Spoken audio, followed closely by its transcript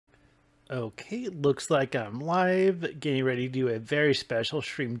Okay, looks like I'm live, getting ready to do a very special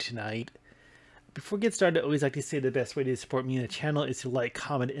stream tonight. Before we get started, I always like to say the best way to support me and the channel is to like,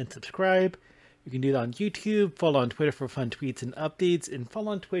 comment, and subscribe. You can do that on YouTube, follow on Twitter for fun tweets and updates, and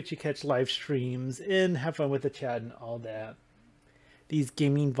follow on Twitch to catch live streams and have fun with the chat and all that. These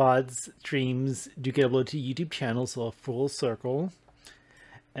gaming VODs streams do get uploaded to YouTube channels, so a full circle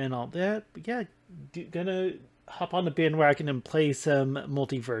and all that. But yeah, gonna hop on the bandwagon and play some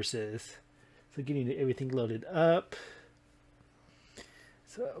MultiVersus. So getting everything loaded up.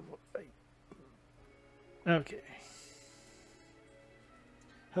 So, okay.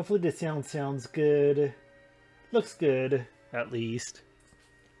 Hopefully the sound sounds good. Looks good, at least.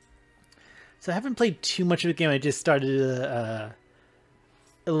 So I haven't played too much of the game. I just started a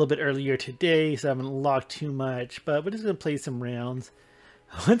little bit earlier today, so I haven't logged too much. But we're just going to play some rounds.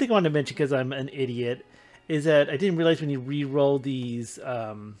 One thing I wanted to mention, because I'm an idiot, is that I didn't realize when you re-roll these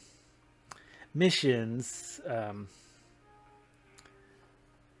missions,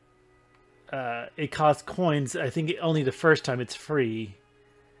 it costs coins. I think only the first time it's free.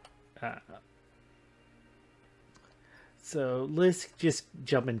 So let's just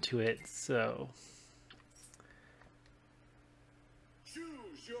jump into it. So choose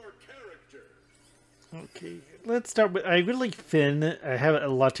your character. Okay, let's start with, I really like Finn. I have a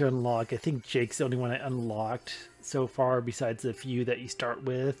lot to unlock. I think Jake's the only one I unlocked so far besides the few that you start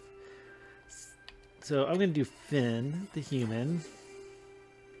with. So I'm going to do Finn, the human.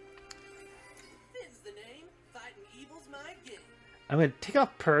 Finn's the name. Fighting evil's my game. I'm going to take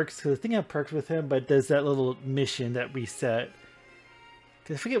off perks, because I think I have perks with him, but it does that little mission that reset.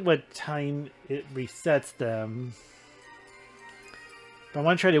 Because I forget what time it resets them. But I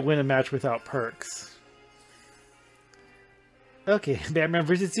want to try to win a match without perks. Okay, Batman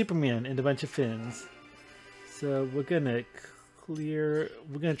versus Superman and a bunch of Finns. So we're going to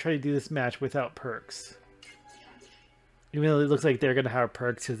try to do this match without perks. Even though it looks like they're going to have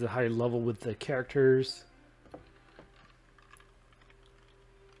perks because of the higher level with the characters.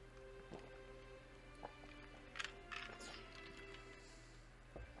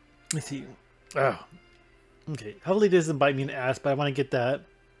 Let's see. Oh, okay. Hopefully it doesn't bite me in the ass, but I want to get that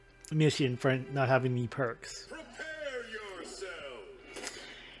mission for not having any perks. Prepare yourself.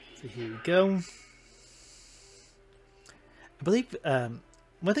 So here we go. I believe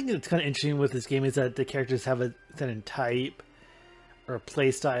one thing that's kind of interesting with this game is that the characters have a certain type or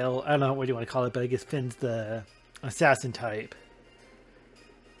play style. I don't know what you want to call it, but I guess Finn's the assassin type.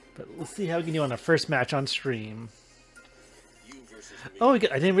 But let's see how we can do on our first match on stream. Oh, I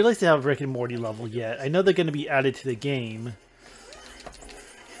didn't realize they have Rick and Morty level yet. I know they're going to be added to the game.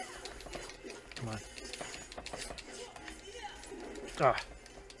 Come on. Ah.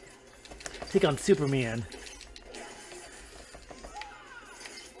 Take on Superman.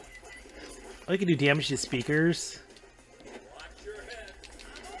 I can do damage to speakers.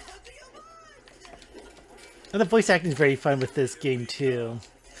 And the voice acting is very fun with this game too.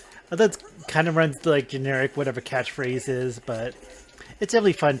 That kind of runs like generic whatever catchphrase is, but it's a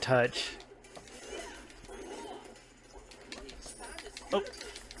really fun touch. Oh.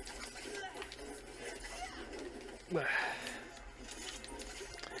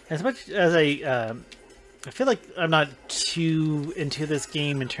 As much as I feel like I'm not too into this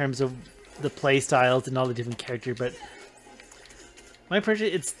game in terms of the play styles and all the different characters, but my impression,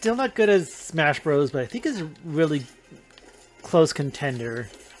 it's still not good as Smash Bros, but I think it's a really close contender.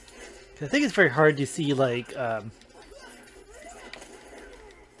 I think it's very hard to see like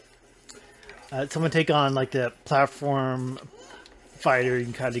someone take on like the platform fighter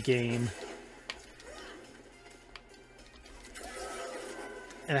kind of game.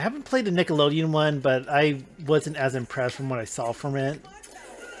 And I haven't played the Nickelodeon one, but I wasn't as impressed from what I saw from it.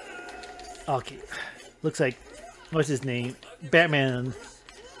 Okay, looks like, what's his name? Batman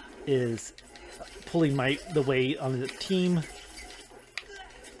is pulling the weight on the team.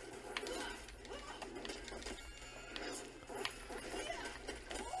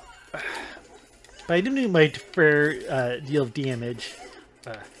 But I do need my fair deal of damage.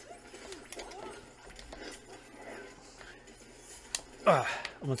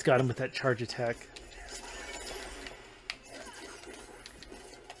 Almost got him with that charge attack.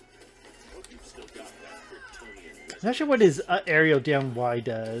 I'm not sure what his aerial down Y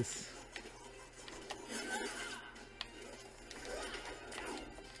does.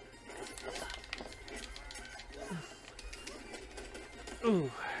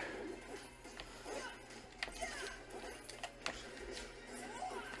 Ooh.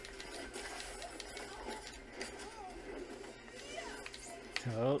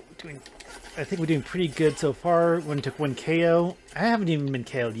 So, I think we're doing pretty good so far. One took one KO. I haven't even been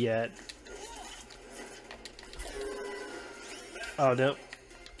KO'd yet. Oh no.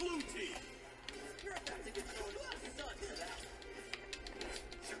 Blue team. You're about to get thrown to the sun for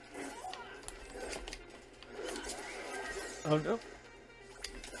that. Oh no.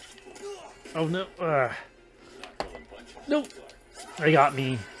 Oh no. Nope. They got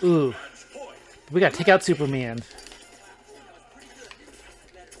me. Ooh. We gotta take out Superman.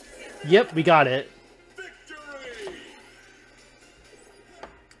 Yep, we got it. Victory.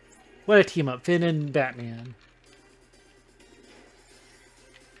 What a team up. Finn and Batman.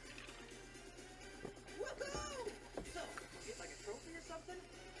 Woohoo! So, get like a trophy or something?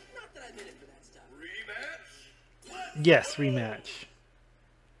 Not that I'm in it for that stuff. Rematch. Let's Yes, go. rematch.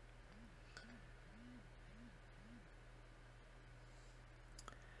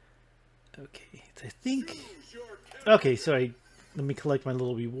 Okay, so I think... Choose your character. Okay, so let me collect my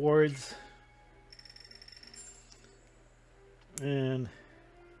little rewards. And...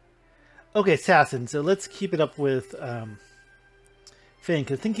 Okay, assassin. So let's keep it up with Finn,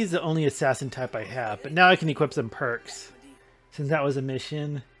 because I think he's the only assassin type I have. But now I can equip some perks, since that was a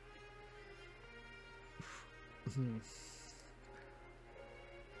mission.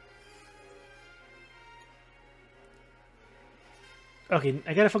 Okay,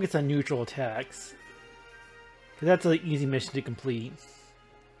 I gotta focus on neutral attacks. Because that's an easy mission to complete.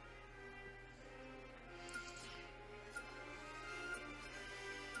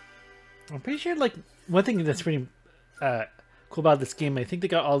 I'm pretty sure, like, one thing that's pretty cool about this game, I think they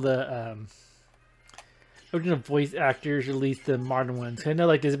got all the original voice actors, or at least the modern ones. I know,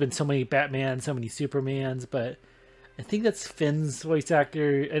 like, there's been so many Batman, so many Supermans, but I think that's Finn's voice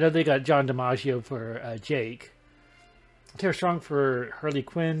actor. I know they got John DiMaggio for Jake. Tara Strong for Harley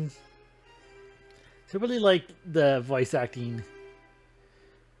Quinn. So I really like the voice acting.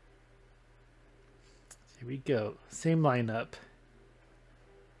 Here we go. Same lineup.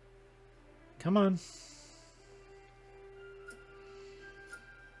 Come on.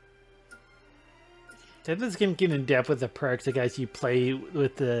 So this game getting in depth with the perks. Like, as you play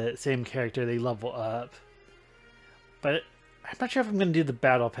with the same character, they level up. But I'm not sure if I'm going to do the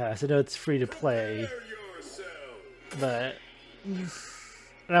battle pass. I know it's free to play. Prepare yourself. But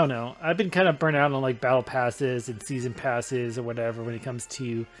I don't know. I've been kind of burnt out on like battle passes and season passes or whatever when it comes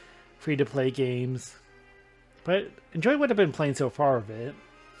to free to play games. But enjoy what I've been playing so far of it.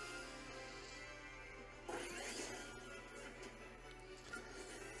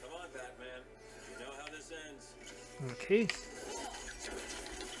 Come on, Batman. You know how this ends. Okay.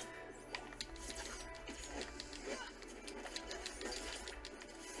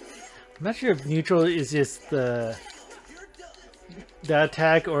 I'm not sure if neutral is just the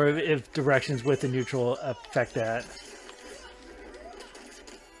attack, or if directions with the neutral affect that.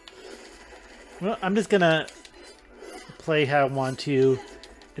 Well, I'm just gonna play how I want to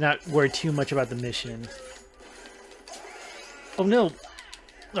and not worry too much about the mission. Oh no!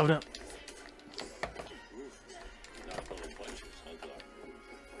 Oh no!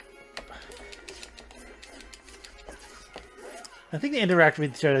 I think they interact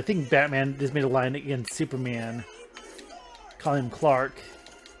with each other. I think Batman just made a line against Superman, calling him Clark.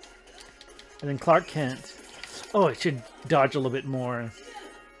 And then Clark Kent. Oh, it should dodge a little bit more.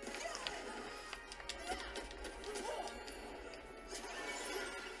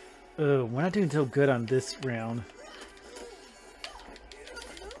 Oh, we're not doing so good on this round.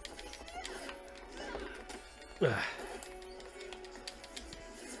 Ugh.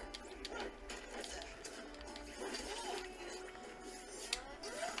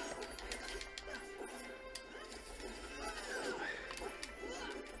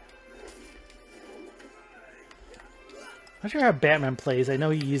 I'm not sure how Batman plays. I know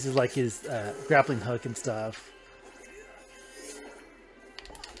he uses like his grappling hook and stuff.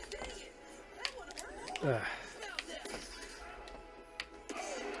 Ugh.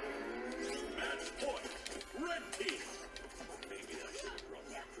 Match point. Red team. Maybe I should have brought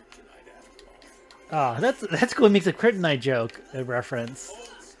that kryptonite after all. Ah, that's cool. It makes a kryptonite joke, a reference. Hold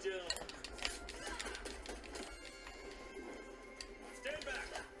still. Stand back.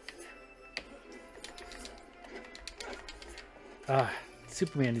 Ah,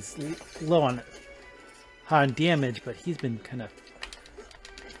 Superman is low on high on damage, but he's been kind of.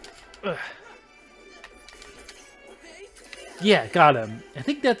 Yeah, got him. I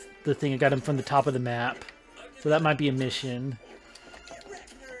think that's the thing. I got him from the top of the map, so that might be a mission.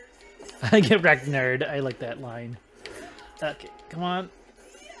 I get wrecked, nerd. I like that line. Okay, come on.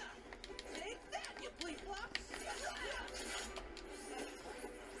 Take that, you bleep flop.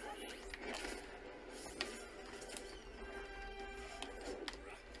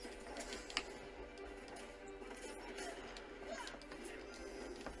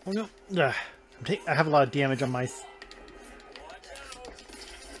 Oh no! Ugh. I have a lot of damage on my.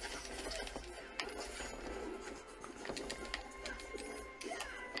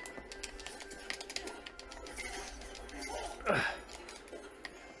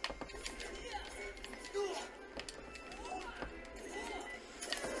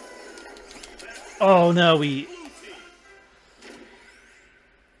 Oh no, we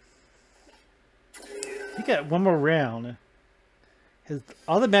got one more round.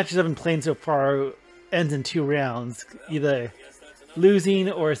 All the matches I've been playing so far ends in 2 rounds, either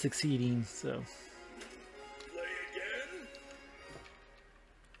losing or succeeding. So. Play again?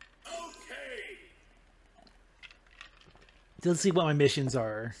 Okay. Let's see what my missions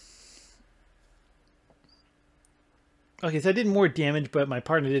are. Okay, so I did more damage, but my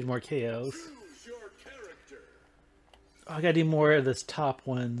partner did more KOs. Choose your character. Oh, I gotta do more of those top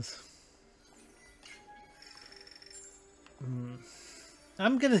ones.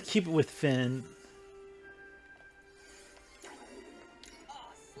 I'm gonna keep it with Finn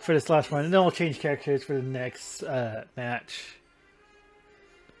for this last one, and then we'll change characters for the next match.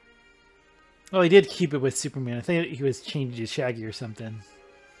 Oh, he did keep it with Superman. I think he was changed to Shaggy or something.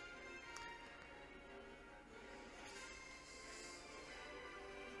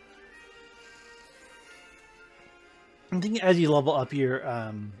 I think as you level up your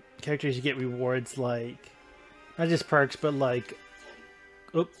characters, you get rewards like not just perks, but like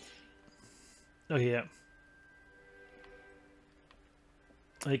oh yeah,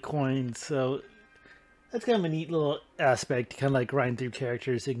 like coins. So that's kind of a neat little aspect to kind of like grind through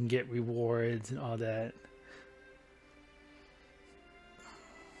characters so you can get rewards and all that.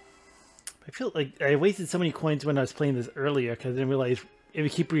 I feel like I wasted so many coins when I was playing this earlier because I didn't realize if you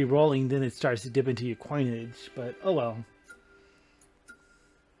keep re-rolling, then it starts to dip into your coinage. But oh well.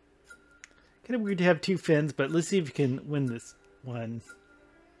 Kind of weird to have 2 Finns, but let's see if you can win this one.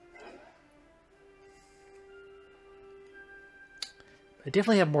 I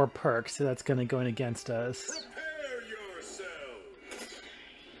definitely have more perks, so that's going to go in against us. Prepare yourself.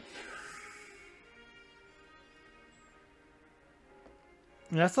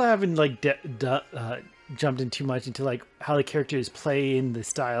 And I still haven't like jumped in too much into like how the characters play and the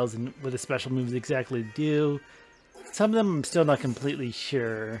styles and what the special moves exactly do. Some of them I'm still not completely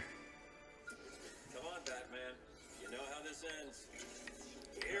sure. Come on, Batman. You know how this ends.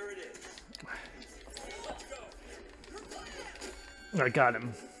 Here it is. Let's go. I got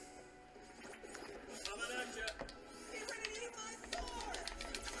him. Coming at ya. Get ready to eat my sword!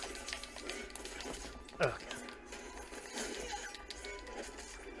 Okay.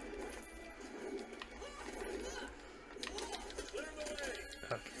 Clear the way.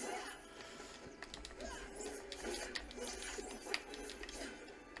 Okay.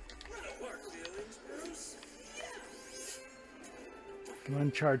 No hard feelings, Bruce. Come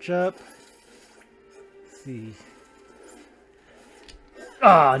on, charge up. Let's see.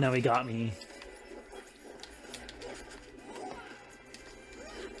 Ah, no, he got me.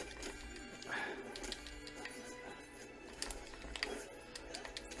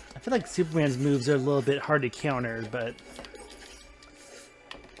 I feel like Superman's moves are a little bit hard to counter, but...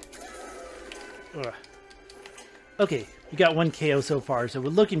 Ugh. Okay, we got 1 KO so far, so we're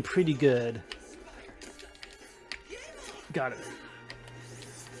looking pretty good. Got it.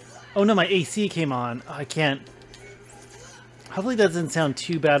 Oh no, my AC came on. Oh, I can't... Hopefully that doesn't sound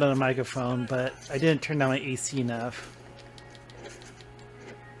too bad on a microphone, but I didn't turn down my AC enough.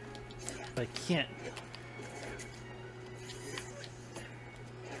 I can't...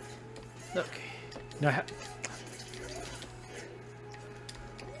 Okay. No, I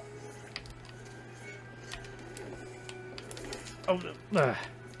oh, no.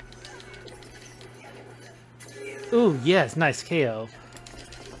 Ooh, yes, nice KO.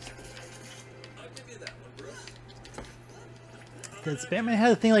 I'll give you that one, Bruce. Does Batman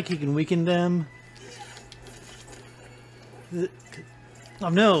have a thing like he can weaken them? Oh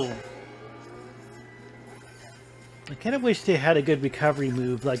no! I kind of wish they had a good recovery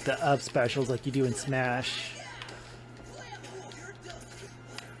move like the up specials like you do in Smash.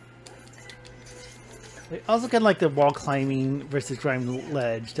 I also kind of like the wall climbing versus driving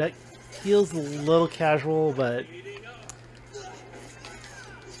ledge. That feels a little casual, but... Heating up.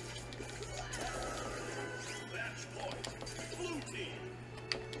 Match point. Blue team.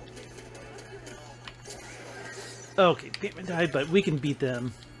 Okay, Batman died, but we can beat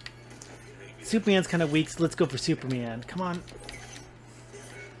them. Superman's kind of weak, so let's go for Superman. Come on.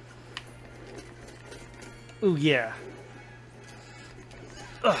 Ooh, yeah.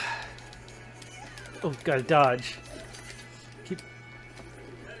 Ugh. Oh, gotta dodge. Keep...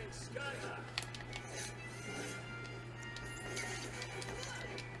 Heading sky high.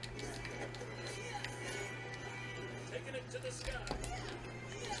 Taking it to the sky.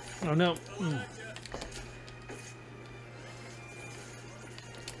 Oh, no. Coming at ya.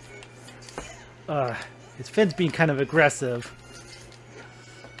 His Finn's being kind of aggressive.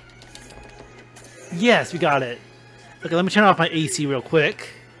 Yes, we got it. Okay, let me turn off my AC real quick.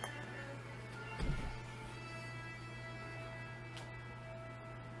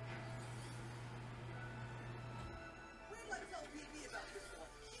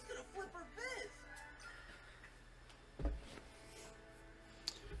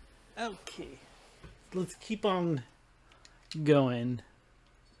 Okay, let's keep on going.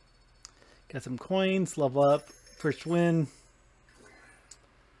 Got some coins, level up, first win.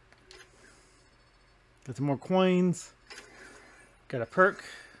 Got some more coins. Got a perk.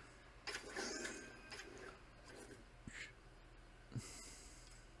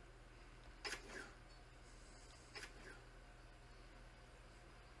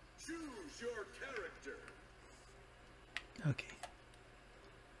 Choose your character. Okay.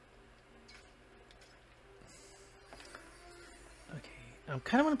 I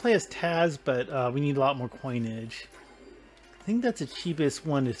kind of want to play as Taz, but we need a lot more coinage. I think that's the cheapest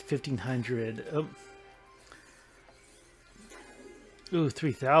one is 1,500. Oh. Ooh,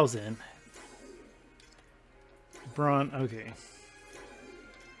 3,000. Braun, okay.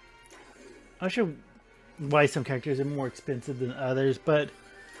 I'm not sure why some characters are more expensive than others, but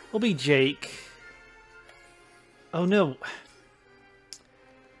we'll be Jake. Oh no.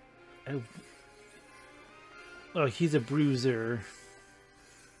 Oh, he's a bruiser.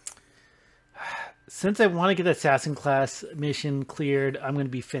 Since I want to get the assassin class mission cleared, I'm going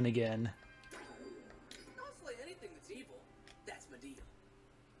to be Finn again. I'll slay anything that's evil. That's my deal.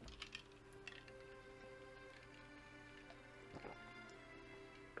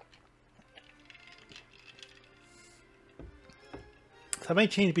 So I might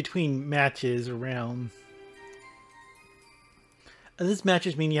change between matches around. And this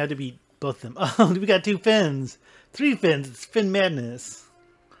matches mean you have to beat both of them. Oh, we got 2 Finns. 3 Finns. It's Finn Madness.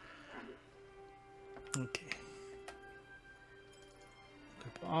 Okay.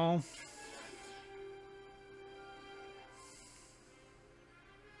 Equip all.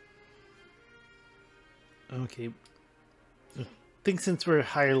 Okay. I think since we're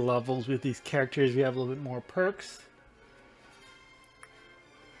higher levels with these characters, we have a little bit more perks.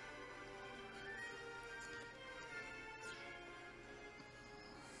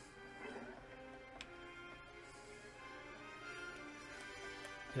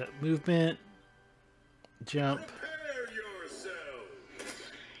 Got movement, jump. Prepare yourself.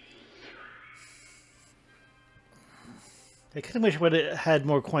 I kind of wish I would have had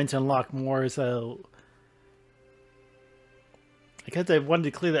more coins to unlock more, so because I wanted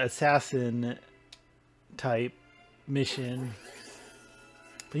to clear the assassin type mission.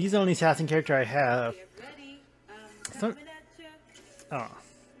 But he's the only assassin character I have. Get ready. So- Coming at ya.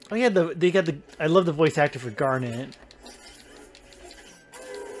 Oh yeah, they got the. I love the voice actor for Garnet.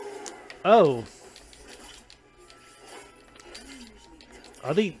 Oh,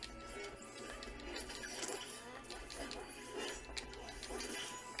 are they?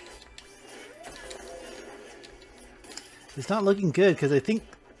 It's not looking good because I think.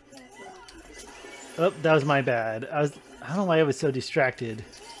 Oh, that was my bad. I don't know why I was so distracted.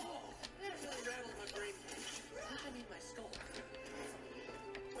 That really rattled my brain. I need my skull.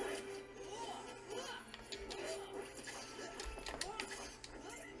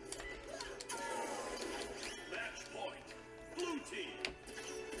 Match point. Blue team.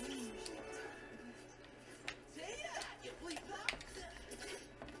 Say that, you bleep pop.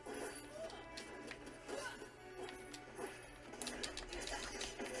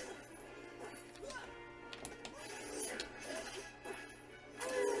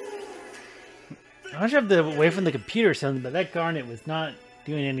 I should have to away from the computer or something, but that Garnet was not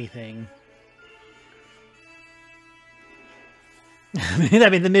doing anything. I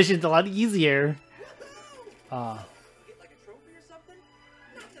mean, the mission's a lot easier. Get like a trophy or something?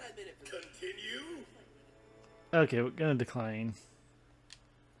 Not that I'm in it for that. Continue. Okay, we're gonna decline.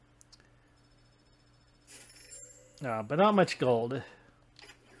 But not much gold.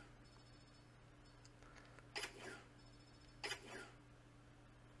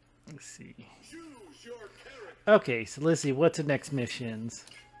 Let's see. Choose your character. Okay, so let's see. What's the next missions?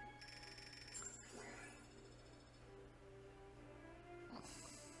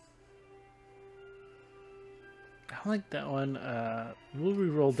 I like that one. We'll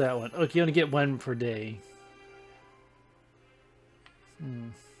re-roll that one. Okay, you only get 1 per day.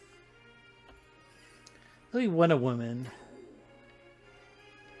 Only one a woman.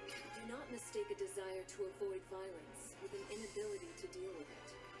 Do not mistake a desire to avoid violence with an inability to deal with it.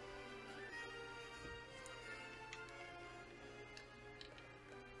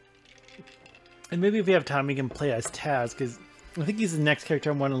 And maybe if we have time, we can play as Taz, because I think he's the next character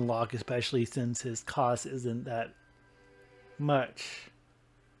I want to unlock, especially since his cost isn't that much.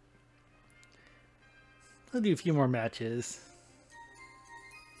 I'll do a few more matches.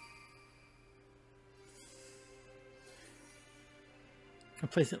 I'm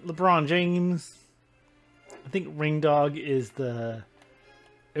placing LeBron James. I think Ringdog is the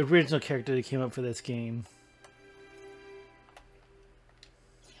original character that came up for this game.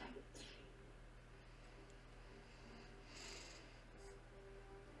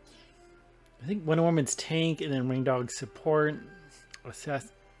 think Wonder Woman's tank, and then Ringdog support. Is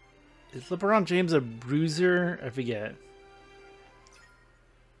LeBron James a bruiser? I forget.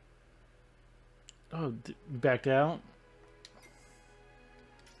 Oh, backed out.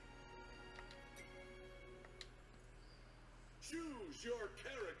 Choose your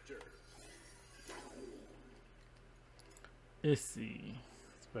character. Let's see.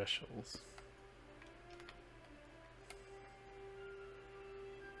 Specials.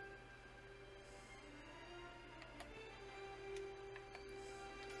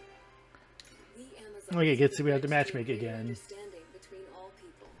 Okay, good. So we have to matchmake again. Between all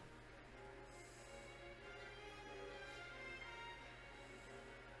people.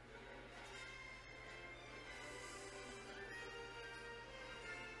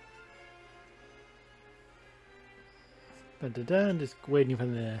 Dun, dun, dun. Just waiting for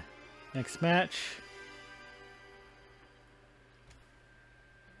the next match.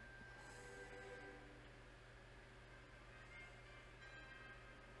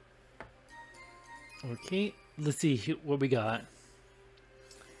 Okay, let's see what we got.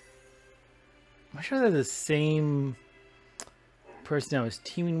 I'm sure they're the same person I was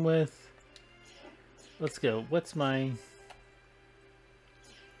teaming with. Let's go. What's my...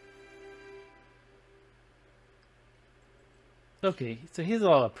 Okay, so here's a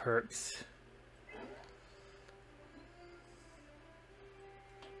lot of perks.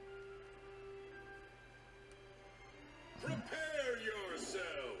 Prepare yourself.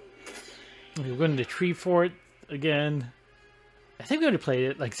 Okay, we're going to Tree Fort again. I think we already played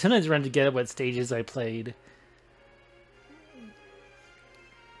it. Like, sometimes I run to get what stages I played.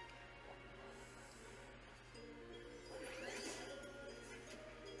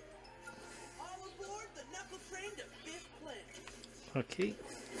 All aboard the knuckle train to Fifth Planet. Okay.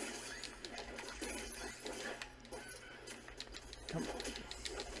 Come.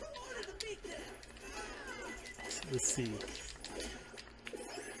 Order to beat them. Let's see.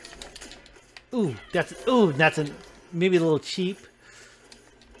 Ooh, that's a maybe a little cheap.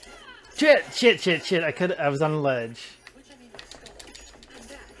 Shit. I was on a ledge. Which I mean, I'm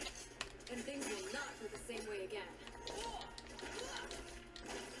back, and things will not go the same way again.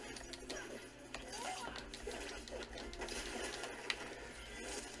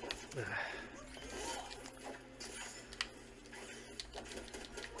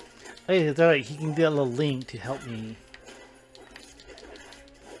 Hey, it's alright. He can get a little link to help me.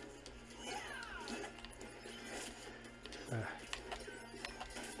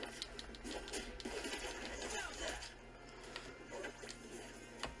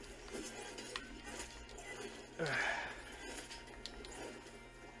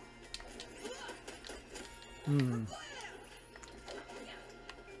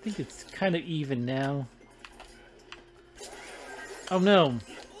 I think it's kind of even now. Oh no.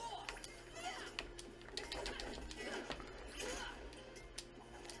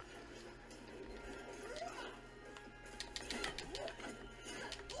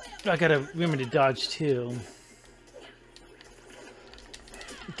 I gotta remember to dodge too.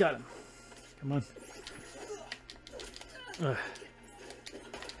 Got him. Come on. Ugh.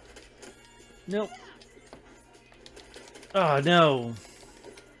 Nope. Oh no.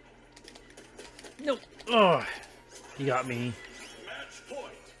 Nope. Oh, he got me. Match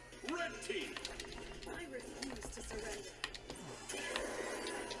point. Red team. I refuse to surrender.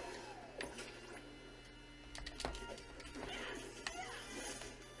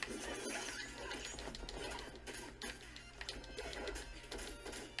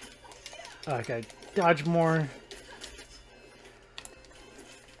 Okay, dodge more.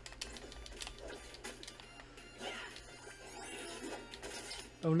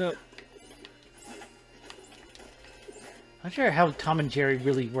 Oh no. I'm not sure how Tom and Jerry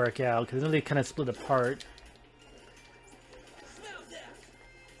really work out, because I know they kind of split apart. smell that.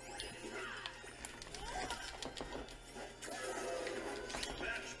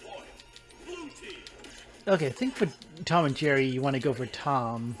 Match point. Blue team. Okay, I think for Tom and Jerry, you want to go for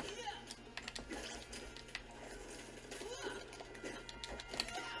Tom.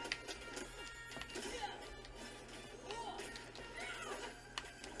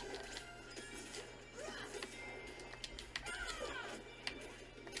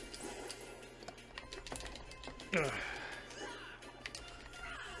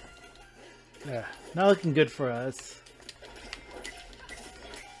 Yeah, not looking good for us.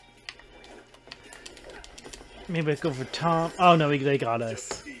 Maybe let's go for Tom. Oh no, they got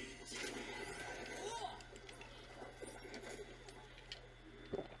us. Oh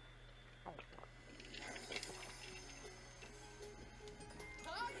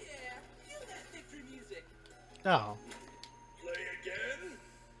yeah, feel that victory music. Oh. Play again.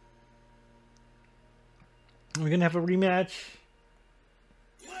 We're gonna have a rematch.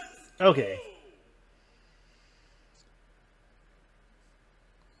 Okay.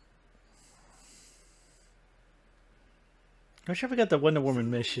 I'm sure if we got the Wonder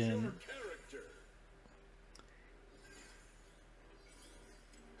Woman mission.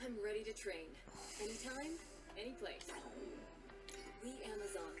 I'm ready to train. Anytime, any place. We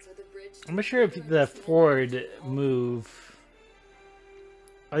Amazons are the bridge. I'm not sure if the forward move.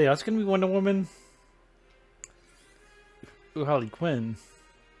 Oh yeah, it's gonna be Wonder Woman. Ooh, Harley Quinn.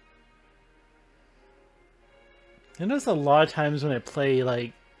 I notice a lot of times when I play,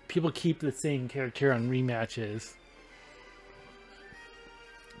 like, people keep the same character on rematches.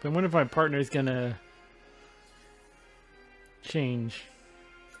 But I wonder if my partner is gonna change.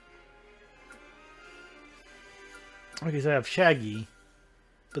 Okay, so I have Shaggy,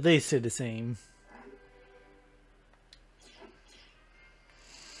 but they stay the same.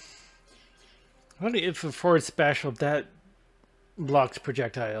 I wonder if a forward special that blocks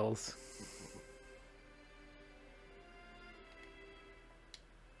projectiles.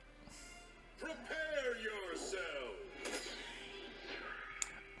 Prepare yourself.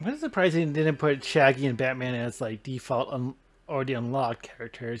 I'm surprising they didn't put Shaggy and Batman as like default already unlocked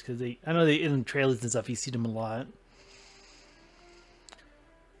characters, because I know they in trailers and stuff you see them a lot.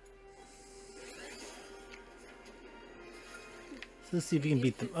 So let's see if we can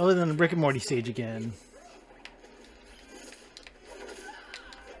beat them. Oh, then the Rick and Morty stage again.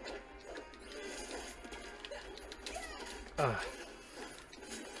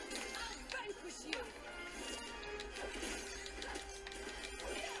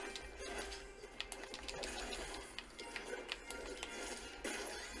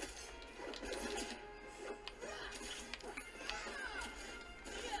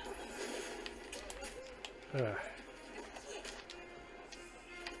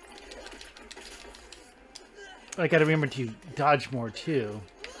 I gotta remember to dodge more too.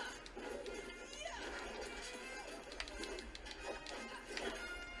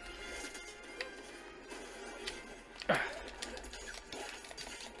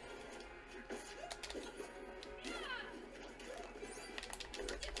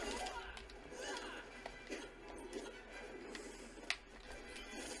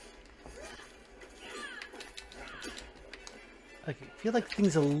 Okay, I feel like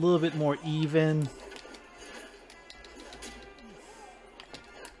things are a little bit more even.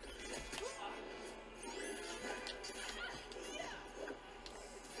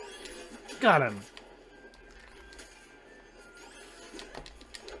 Got him.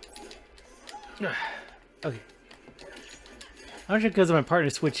 Okay. I'm not sure because my partner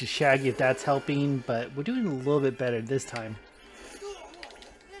switched to Shaggy if that's helping, but we're doing a little bit better this time.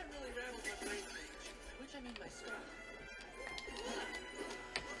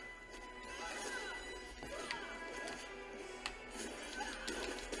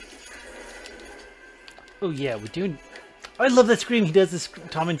 Oh yeah, we're doing... I love that scream. He does this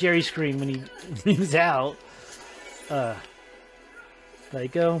Tom and Jerry scream when he moves out. Let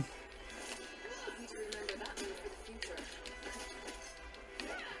it go.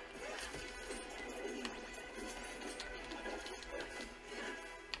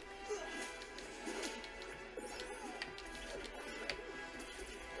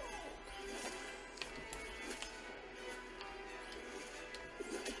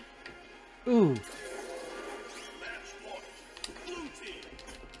 Ooh.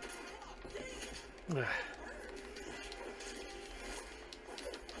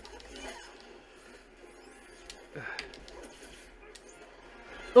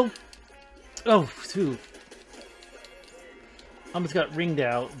 Oh! Oh, phew. Almost got ringed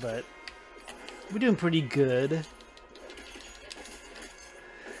out, but we're doing pretty good.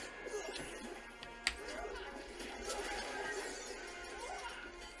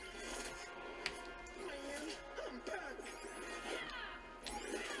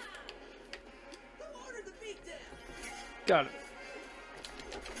 Got it.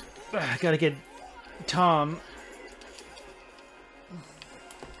 Gotta get Tom.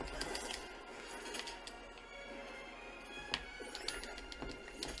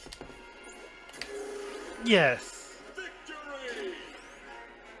 Yes. Victory!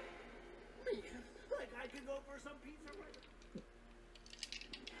 Like I can go for some pizza right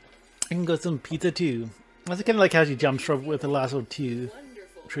I can go some pizza too. That's kind of like how she jumps rope with the lasso too.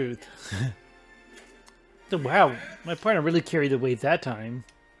 Wonderful. Truth. So, wow, my partner really carried the weight that time.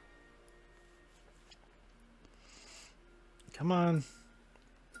 Come on.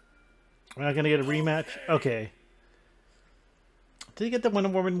 We're not gonna get a rematch? Okay. Did you get the Wonder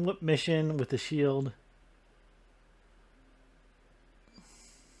Woman mission with the shield?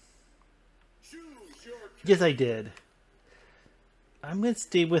 Choose your Yes, I did. I'm going to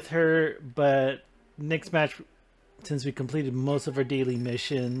stay with her, but next match, since we completed most of our daily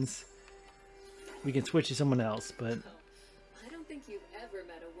missions, we can switch to someone else, but... I don't think you've ever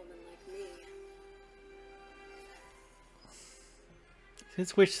met a woman like me.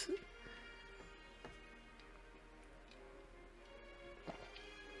 Let's switch...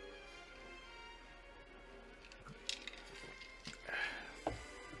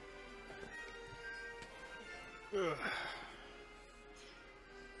 Ugh.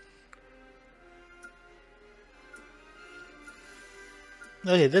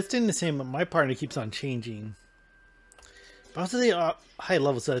 Okay, that's doing the same, but my partner keeps on changing. But also they are high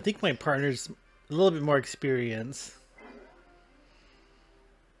level, so I think my partner's a little bit more experience.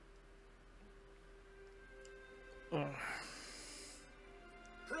 Prepare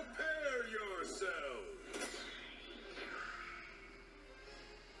yourselves.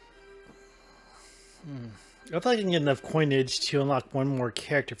 I feel like I can get enough coinage to unlock one more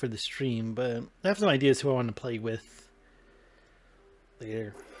character for the stream, but I have some ideas who I want to play with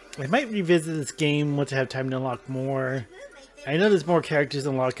later. I might revisit this game once I have time to unlock more. I know there's more characters to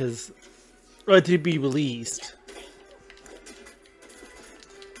unlock because, or to be released.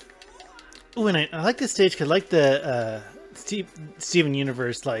 Oh, and I like this stage because I like the Steven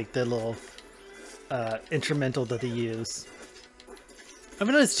Universe, like the little instrumental that they use. I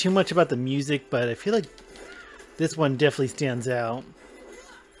haven't noticed too much about the music, but I feel like this one definitely stands out.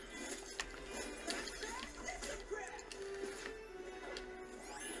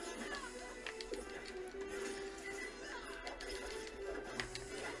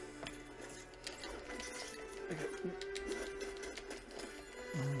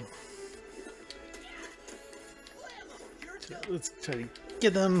 Let's try to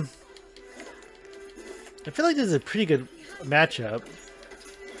get them. I feel like this is a pretty good matchup.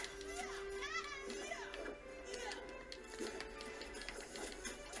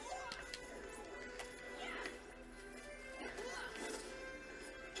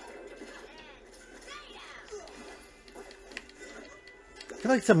 I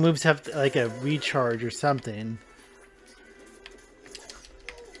feel like some moves have like a recharge or something.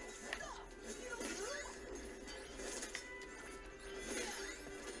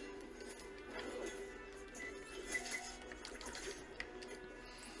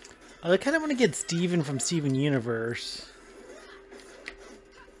 I kind of want to get Steven from Steven Universe.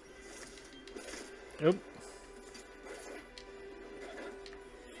 Oh.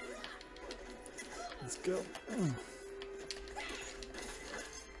 Let's go.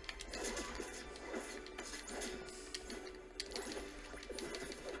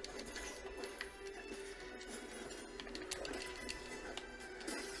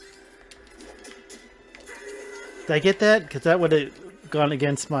 Did I get that? Because that would have gone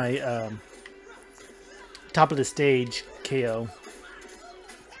against my top of the stage KO.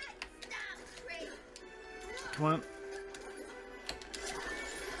 Come on.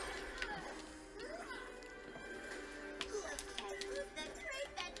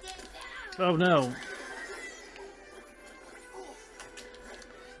 Oh no.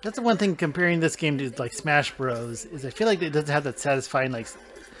 That's the one thing comparing this game to like Smash Bros. Is I feel like it doesn't have that satisfying like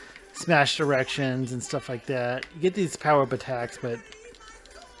smash directions and stuff like that. You get these power-up attacks, but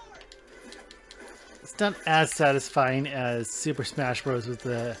it's not as satisfying as Super Smash Bros. With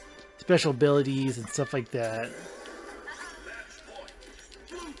the special abilities and stuff like that.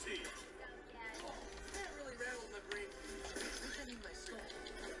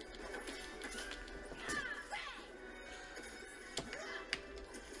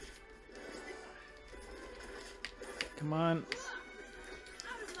 Come on.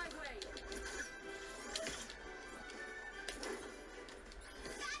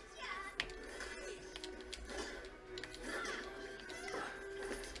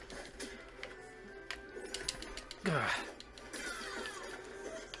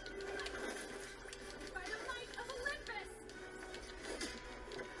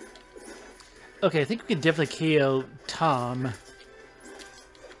 Okay, I think we can definitely KO Tom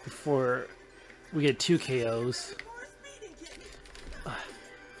before we get 2 KOs.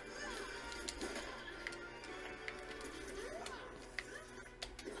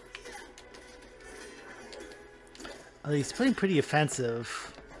 Oh, he's playing pretty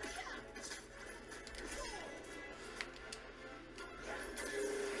offensive.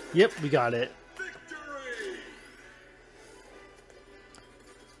 Yep, we got it.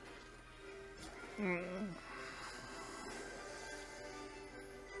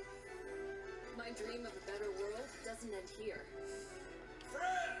 My dream of a better world doesn't end here.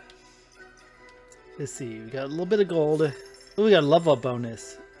 Let's see, we got a little bit of gold. Ooh, we got a level up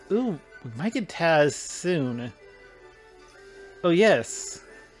bonus. Ooh, We might get Taz soon. Oh, yes.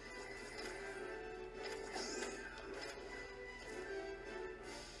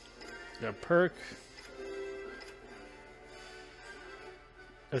 Got a perk.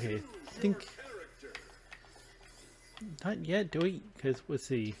 Okay, I think... Not yet, do we? Because, let's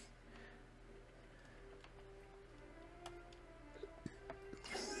see.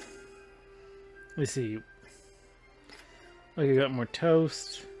 Let's see. Okay, got more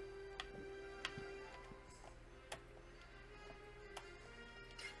toast.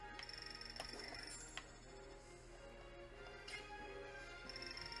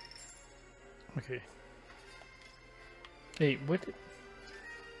 Okay. Hey, what?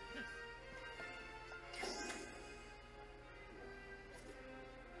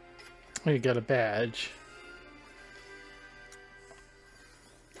 Oh, you got a badge.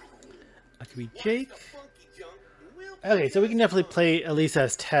 That could be Jake. Okay, so we can definitely play at least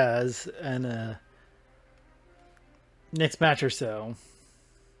as Taz and next match or so.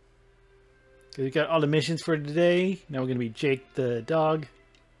 We got all the missions for today. Now we're gonna be Jake the dog.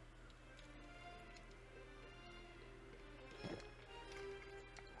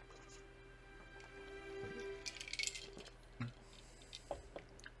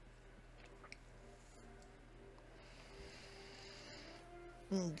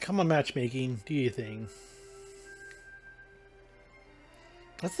 Come on, matchmaking. Do your thing.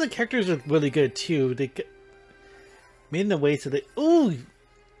 That's the characters are really good too. They made in the way so they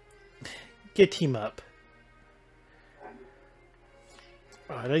get team up.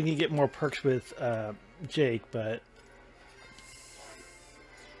 Oh, I think you get more perks with Jake, but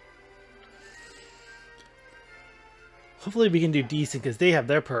hopefully we can do decent because they have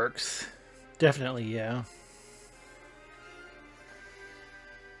their perks. Definitely, yeah.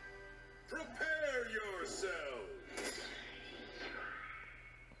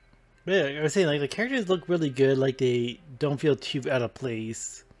 Yeah, I was saying, like, the characters look really good, like, they don't feel too out of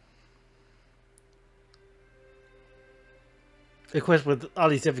place. Of course, with all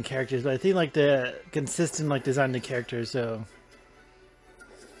these different characters, but I think, like, the consistent, like, design of the characters, so...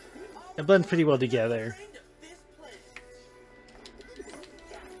 It blends pretty well together.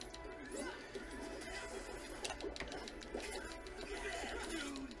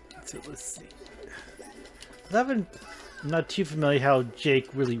 So, let's see. I'm not too familiar how Jake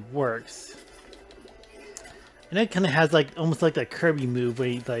really works. And it kind of has like almost like that Kirby move where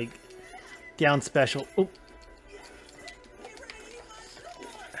he like down special. Oh.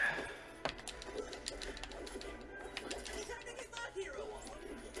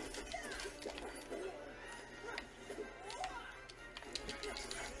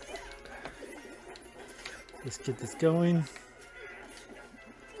 Let's get this going.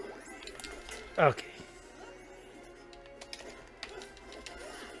 Okay.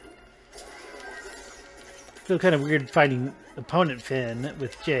 Feel kind of weird fighting opponent Finn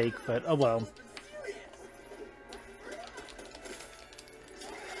with Jake, but oh well.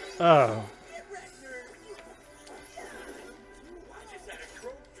 Oh.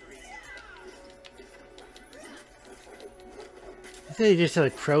 I think he just had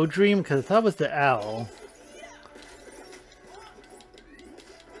a crow dream because I thought it was the owl.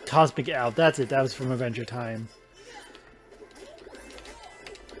 Cosmic Owl, that's it. That was from Adventure Time.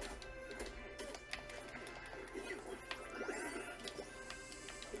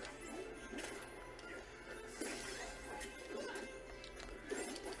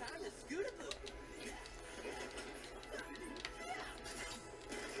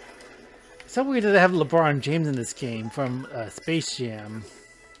 It's so weird that they have LeBron James in this game from Space Jam.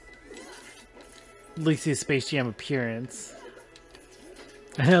 At least his Space Jam appearance.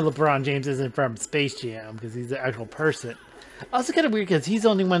 I know LeBron James isn't from Space Jam because he's an actual person. Also kind of weird because he's the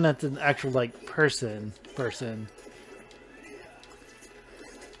only one that's an actual like person.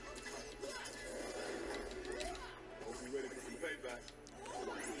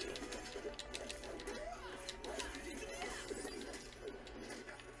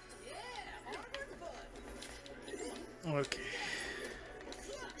 Okay.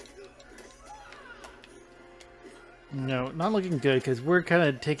 No, not looking good because we're kind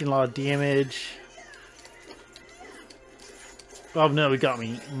of taking a lot of damage. Oh no, he got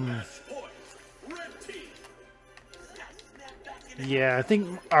me. Yeah, I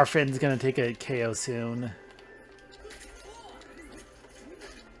think our friend's gonna take a KO soon.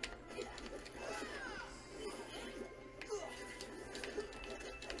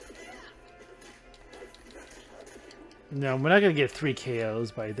 No, we're not gonna get 3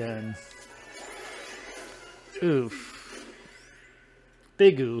 KOs by then. Oof.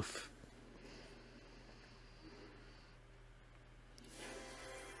 Big oof.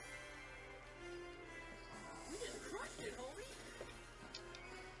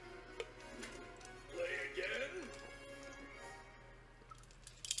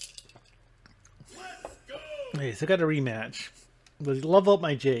 Okay, so I got a rematch. Let's level up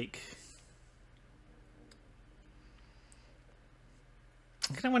my Jake.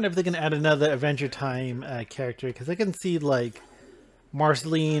 I kind of wonder if they can add another Adventure Time character, because I can see like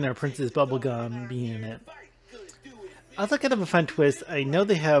Marceline or Princess Bubblegum being in it. I thought kind of a fun twist. I know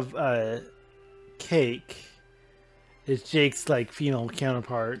they have Cake. It's Jake's like female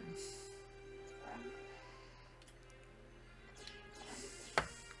counterpart.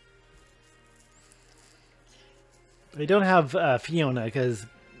 They don't have Fiona because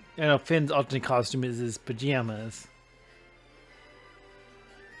I know Finn's alternate costume is his pajamas.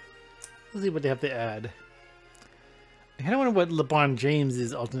 Let's see what they have to add. I kind of wonder what LeBron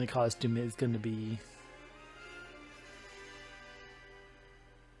James's alternate costume is going to be.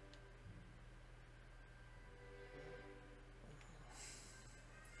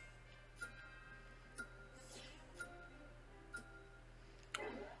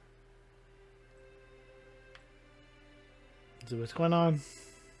 So what's going on?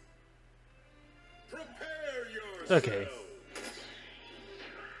 Okay.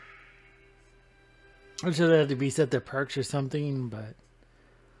 I'm sure they have to reset their perks or something, but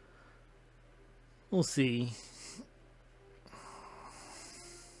we'll see.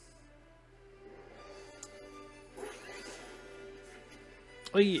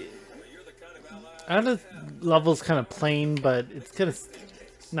 Oh yeah. I know the level's kind of plain, but it's kind of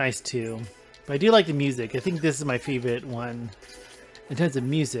nice too. But I do like the music. I think this is my favorite one in terms of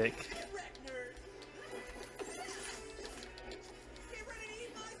music.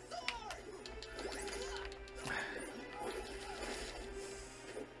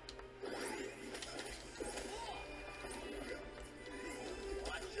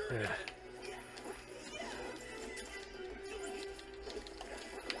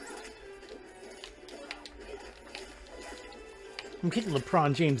 I'm kicking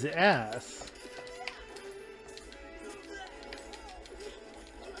LeBron James' ass.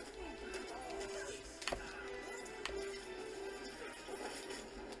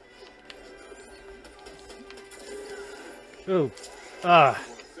 Oh, ah.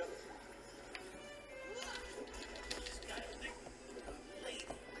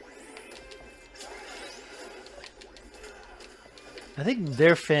 I think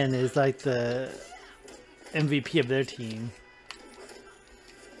their Finn is like the MVP of their team.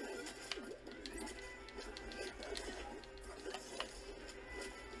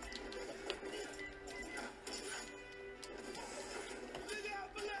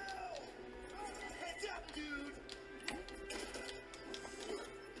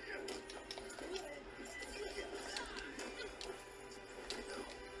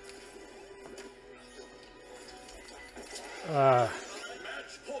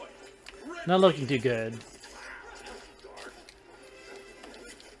 Not looking too good.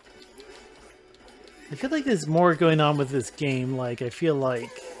 I feel like there's more going on with this game. Like, I feel like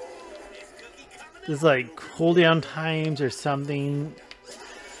there's like cooldown times or something.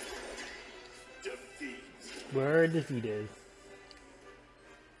 We're defeated.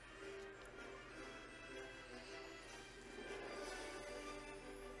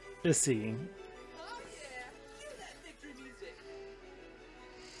 Let's see.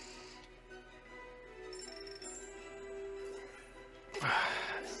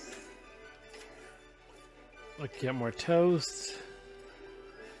 Let's get more toast.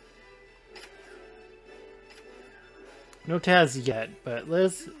 No Taz yet, but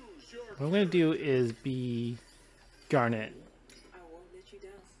let's. What I'm gonna do is be Garnet. I won't let you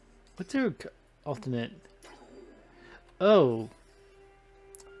down. What's her alternate? Oh,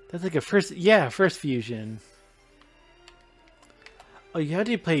 that's like a first. Yeah, first fusion. Oh, you had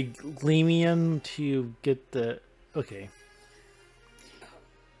to play Gleamium to get the. Okay.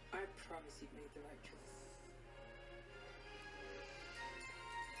 I promise you made the right choice.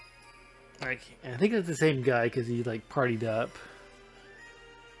 I think it's the same guy because he like partied up.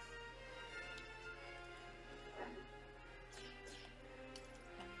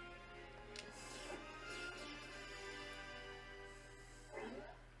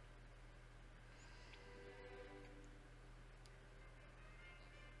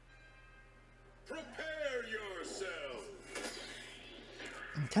 Prepare yourself.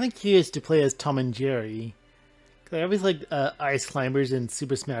 I'm kind of curious to play as Tom and Jerry. I always like Ice Climbers in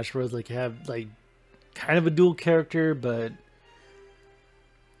Super Smash Bros. Like have like kind of a dual character, but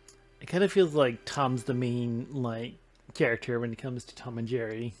it kind of feels like Tom's the main like character when it comes to Tom and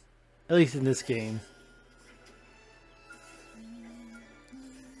Jerry, at least in this game.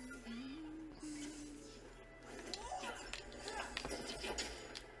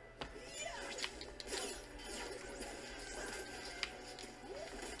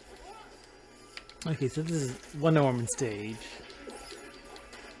 Okay, so this is Wonder Woman stage.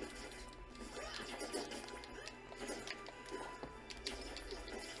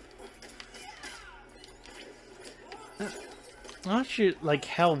 I'm not sure like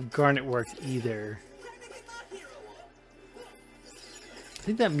how Garnet works either. I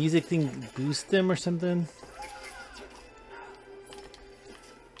think that music thing boosts them or something.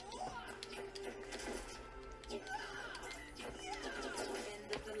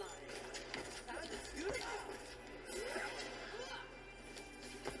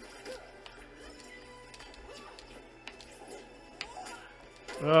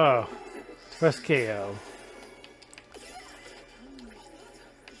 Oh, first KO.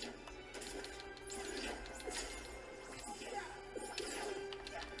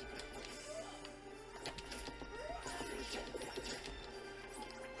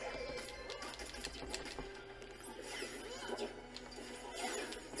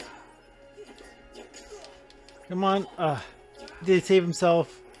 Come on. Did he save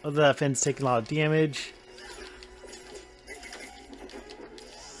himself? Oh, the fence taking a lot of damage.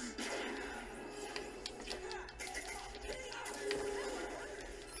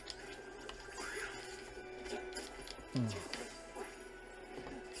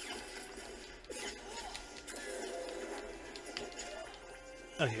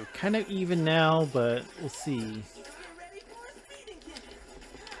 Okay, we're kind of even now, but we'll see.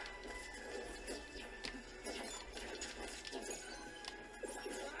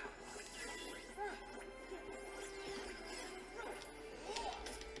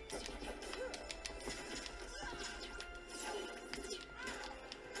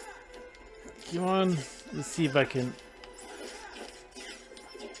 Come on, let's see if I can.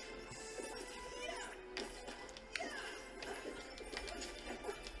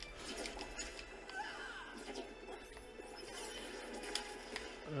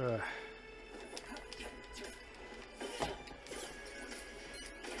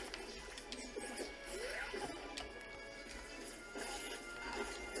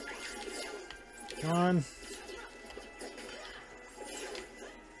 Come on.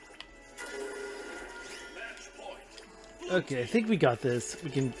 Okay, I think we got this. We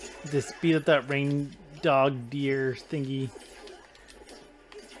can just beat up that rain dog deer thingy.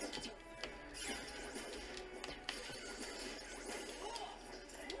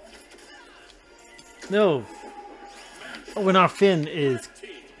 No. Oh, and our Finn is.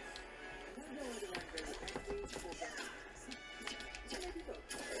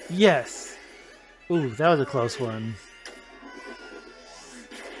 Yes. Ooh, that was a close one.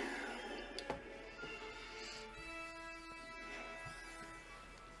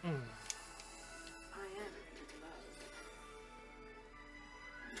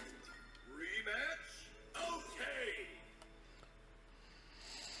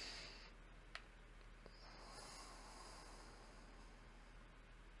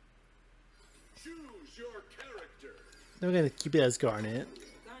 Choose your character. I'm gonna keep it as Garnet.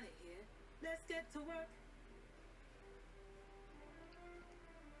 Garnet here. Let's get to work.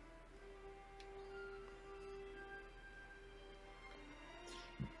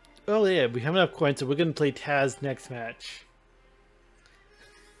 Oh yeah, we have enough coins, so we're gonna play Taz next match.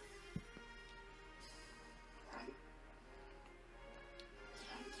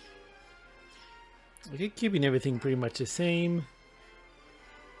 Okay, keeping everything pretty much the same.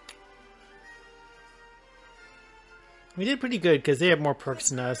 We did pretty good because they have more perks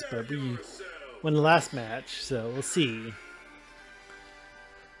than us, but we won the last match, so we'll see.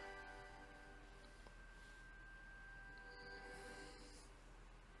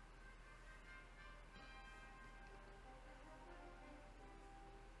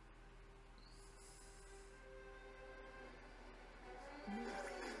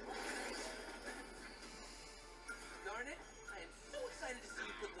 Garnet, I am so excited to see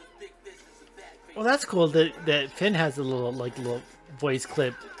you put those big fists in some bad faces. Well, that's cool that Finn has a little voice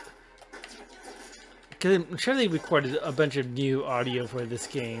clip. Because I'm sure they recorded a bunch of new audio for this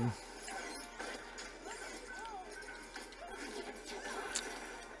game.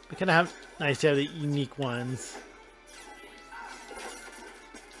 We kind of have nice to have the unique ones.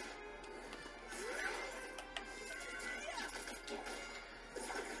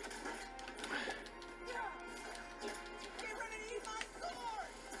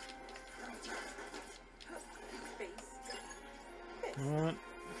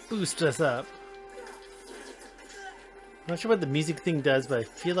 Boost us up. I'm not sure what the music thing does, but I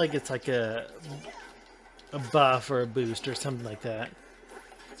feel like it's like a buff or a boost or something like that.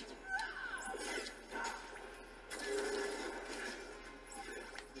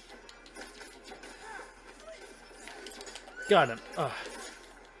 Got him. Oh.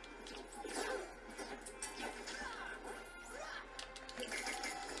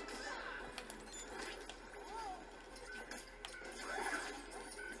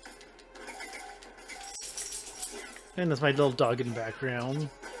 And that's my little dog in the background.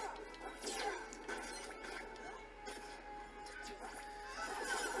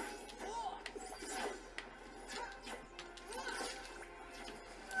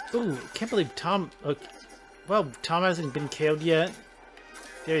 Ooh, can't believe Tom... Okay. Well, Tom hasn't been KO'd yet.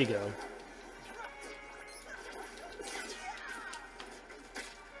 There you go.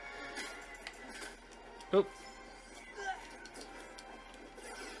 Oh.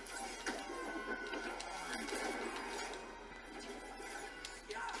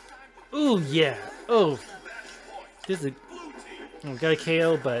 Ooh, yeah. Oh. This is... Oh, got a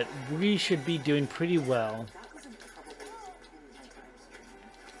KO, but we should be doing pretty well.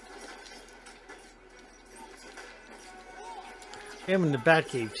 I'm in the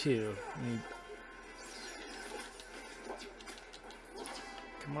Batcave too.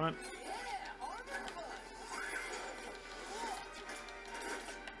 Come on.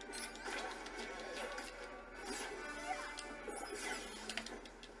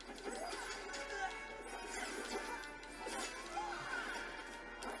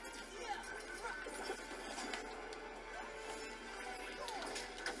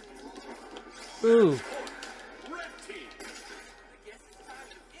 Ooh.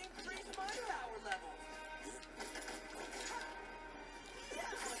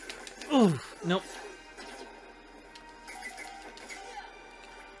 Ooh, nope.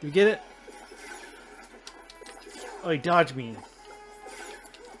 Did we get it? Oh, he dodged me.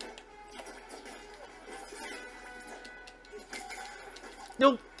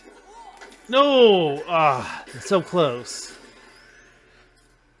 Nope. No! Ah, so close.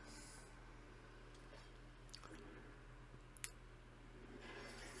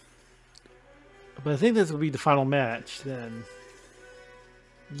 But I think this will be the final match then.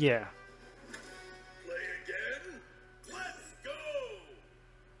 Yeah.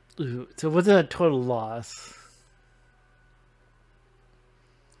 Ooh, so it wasn't a total loss.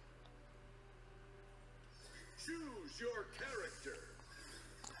 Choose your character.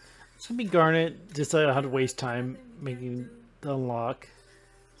 It's gonna be Garnet, just I don't have to waste time making the unlock.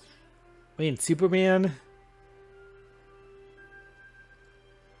 Wait, and Superman?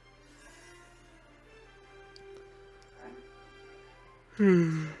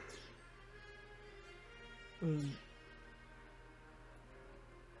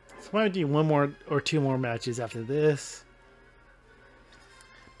 So I might do one more or two more matches after this.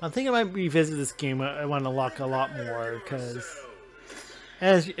 I think I might revisit this game. I want to unlock a lot more because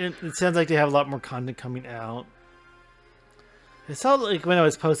as it sounds like they have a lot more content coming out. I saw like when I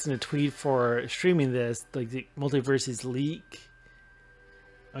was posting a tweet for streaming this, like the MultiVersus leak.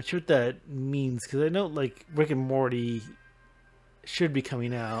 I'm not sure what that means because I know like Rick and Morty should be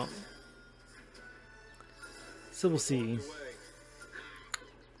coming out. So we'll see.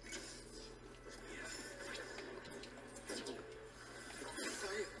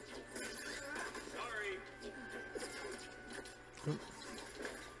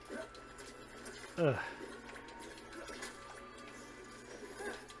 Ugh.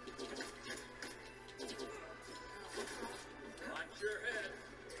 Watch your head.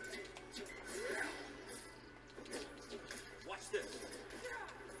 Watch this.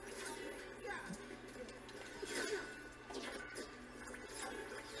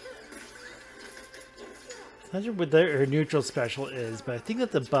 I'm not sure what her neutral special is, but I think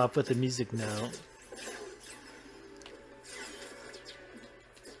that's a buff with the music note.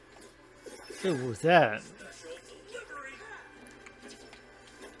 Hey, what was that? Special delivery.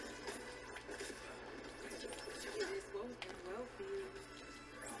 This won't end well for you.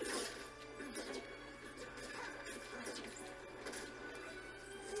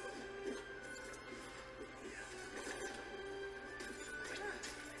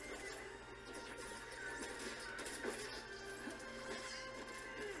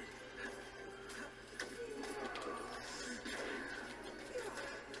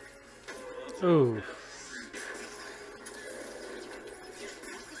 Ooh.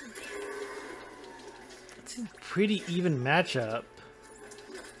 It's a pretty even matchup.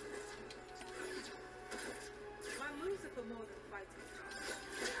 My moves are for more than fighting.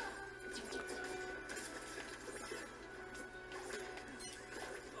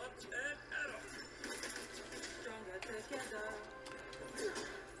 Up and at 'em. Stronger together.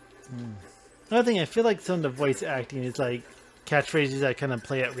 Another thing, I feel like some of the voice acting is like catchphrases that kind of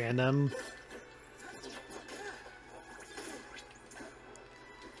play at random.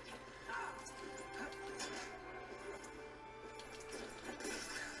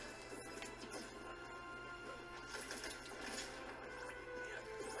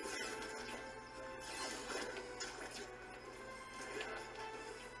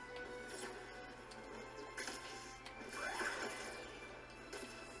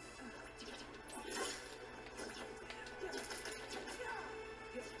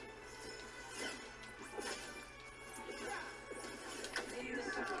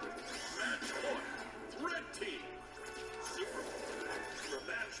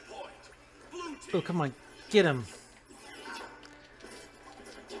 Oh, come on. Get him.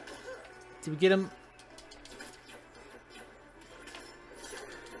 Did we get him?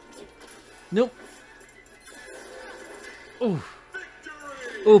 Nope. Oh.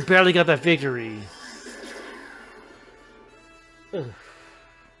 Oh, barely got that victory. Ugh.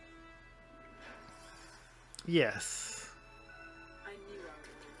 Yes. I knew I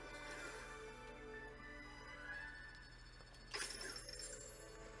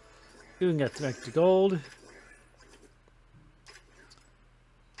would. Ooh, we got some extra gold.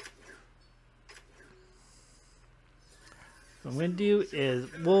 What I'm going to do is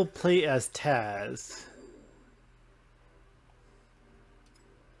we'll play as Taz.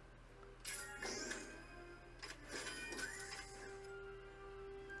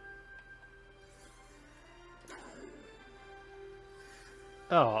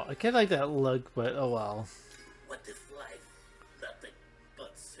 Oh, I kind of like that look, but oh well. What is life? Nothing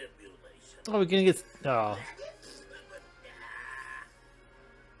but simulation. Oh, we're gonna get. Oh.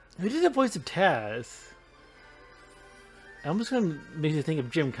 Who did the voice of Taz? I'm just gonna make you think of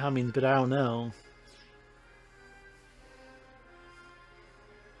Jim Cummings, but I don't know.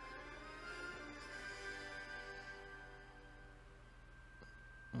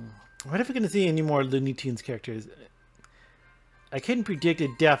 I wonder if we're gonna see any more Looney Tunes characters. I couldn't predict a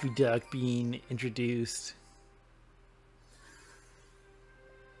Daffy Duck being introduced.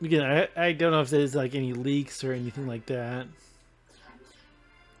 Again, I don't know if there's like any leaks or anything like that.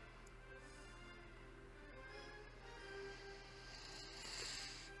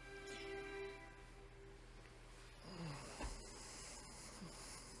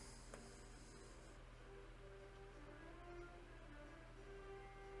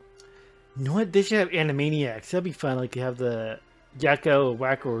 You know what? They should have Animaniacs. That'd be fun. Like, to have the Yakko, or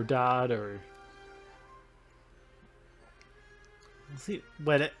Wacko, or Dot, or... We'll see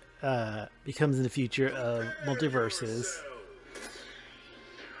what it becomes in the future of MultiVersus.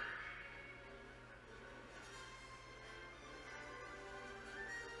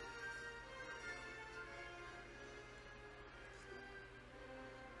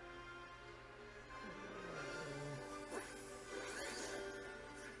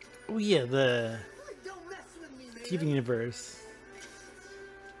 Oh yeah, the Don't mess with me, man. TV universe.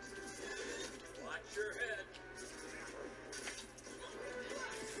 Watch your head.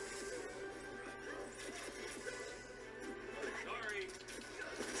 Sorry.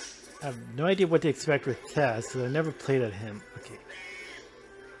 I have no idea what to expect with Taz, so I never played at him. Okay.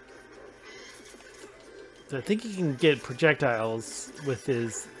 So I think he can get projectiles with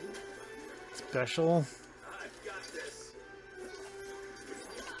his special. I've got this.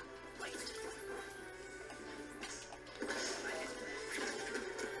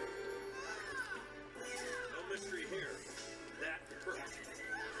 No mystery here. That hurt.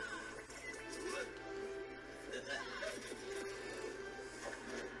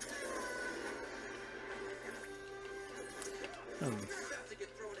 About to get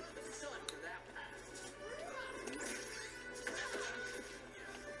thrown into the sun for that pass.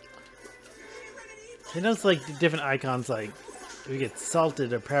 He knows like the different icons, like we get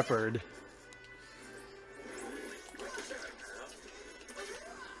salted or peppered.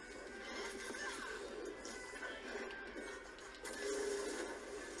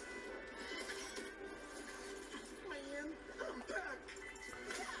 Man, I'm back.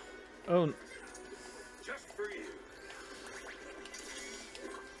 Oh, Just for you.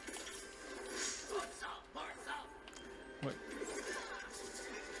 what?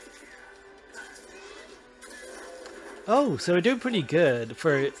 Oh, so we're doing pretty good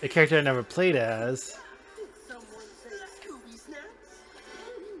for a character I never played as. Did someone say Scooby Snacks?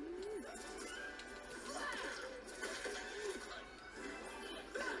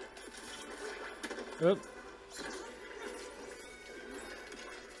 Oh.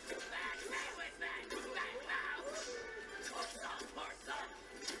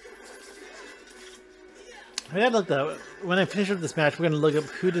 I gotta look though. When I finish up this match, we're gonna look up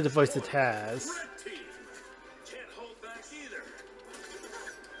who did the voice of Taz. Red team. Can't hold back either.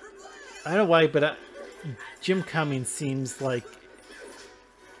 I don't know why, but Jim Cummings seems like. Guys,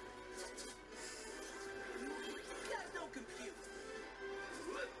 don't compute.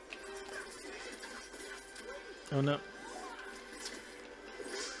 Oh no.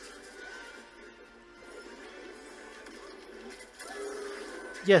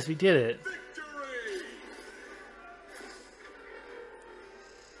 Yes, we did it. Victory!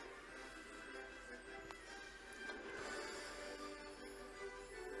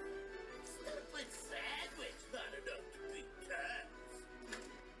 Stupid sandwich, not enough to beat Taz.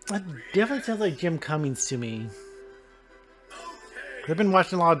 That definitely sounds like Jim Cummings to me. Okay. I've been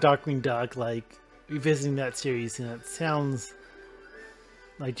watching a lot of Darkwing Duck, like revisiting that series, and it sounds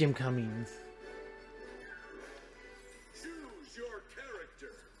like Jim Cummings. Choose your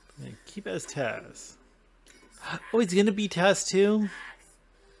character. Yeah, keep as Taz. Oh, he's gonna be Taz too?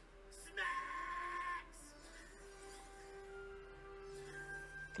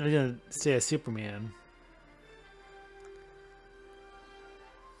 I'm gonna stay as Superman.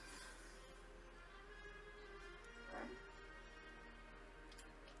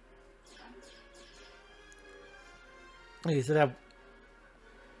 Okay, so that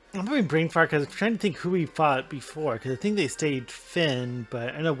I'm having brain fart because I'm trying to think who we fought before, because I think they stayed Finn,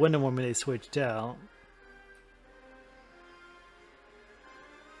 but I know Wonder Woman they switched out.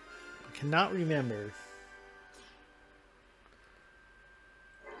 I cannot remember.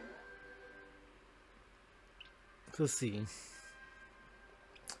 Let's see.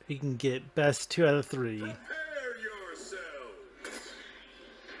 We can get best 2 out of 3. Prepare yourself.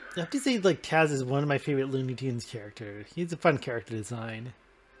 I have to say, like, Taz is one of my favorite Looney Tunes characters. He's a fun character design.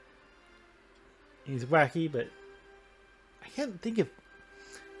 He's wacky, but I can't think of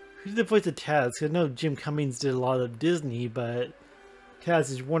who's the voice of Taz. 'Cause I know Jim Cummings did a lot of Disney, but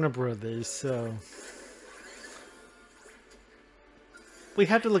Taz is Warner Brothers, so we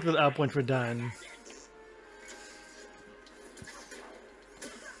have to look it up once we're done.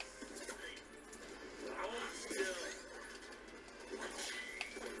 Hold still.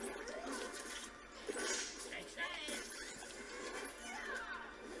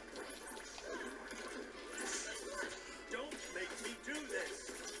 Don't make me do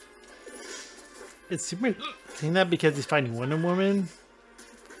this. It's Superman saying that because he's fighting Wonder Woman.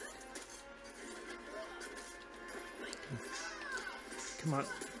 Come on.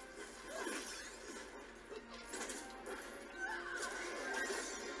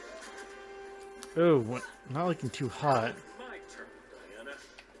 Oh, not looking too hot. My turn, Diana.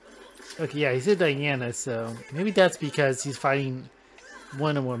 Okay, yeah, he said Diana, so maybe that's because he's fighting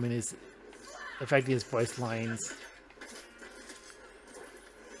Wonder Woman is affecting his voice lines.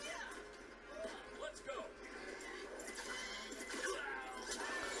 Let's go.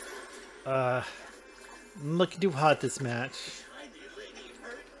 I'm looking too hot this match.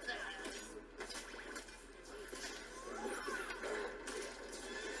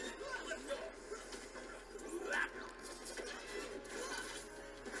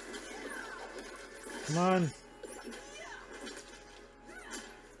 Come on.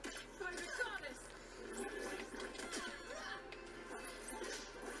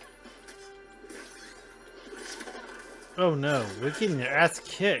 Oh no, we're getting their ass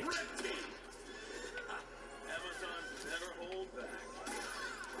kicked. Amazons never hold back.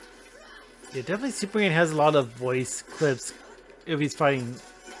 Yeah, definitely Superman has a lot of voice clips if he's fighting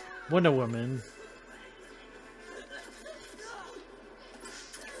Wonder Woman.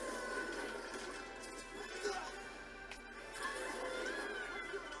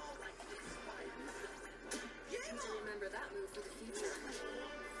 Remember that move for the future.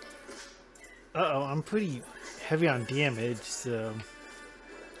 Uh-oh, I'm pretty heavy on damage, so...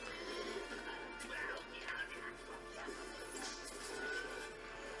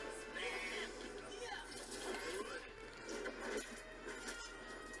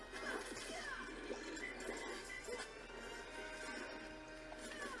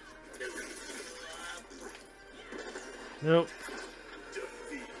 Nope.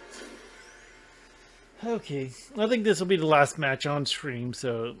 Okay, I think this will be the last match on stream,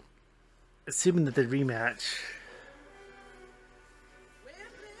 so assuming that they rematch. Win, win,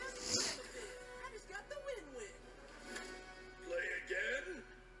 I just got the win-win. Play again.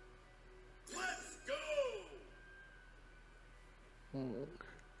 Let's go.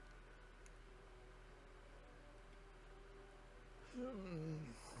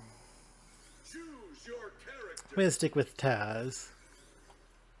 Choose your character. I'm gonna stick with Taz.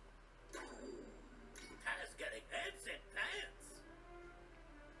 Has getting heads and pants.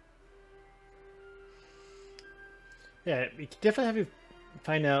 Yeah, we can definitely have to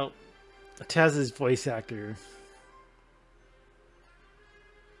find out Taz's voice actor.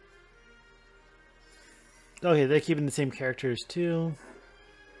 Okay, they're keeping the same characters too.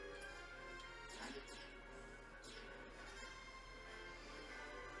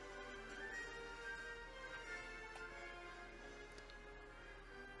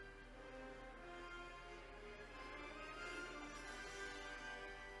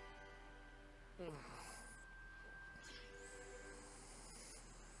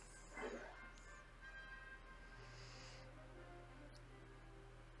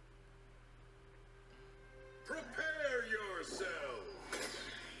 Prepare yourself.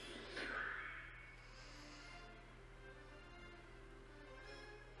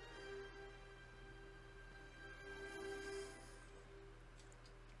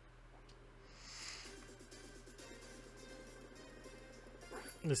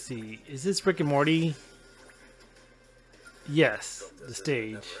 Let's see. Is this Rick and Morty? Yes, the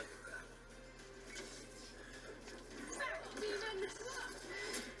stage.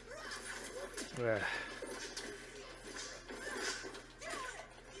 Ugh.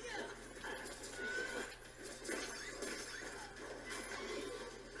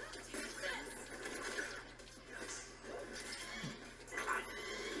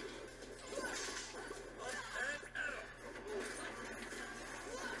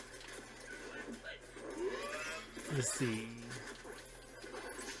 Let's see.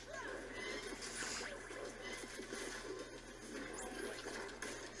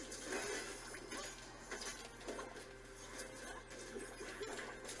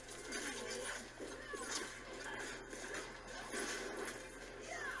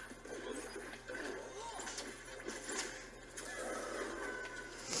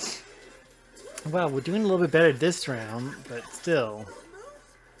 Wow, we're doing a little bit better this round, but still.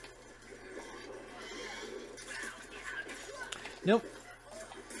 Nope.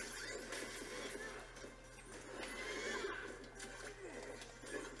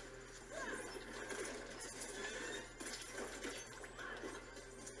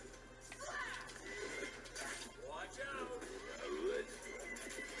 Watch out.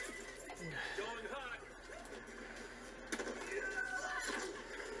 Going hot.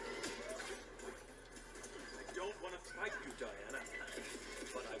 I don't want to fight you, Diana,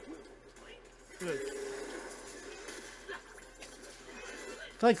 but I will. Good.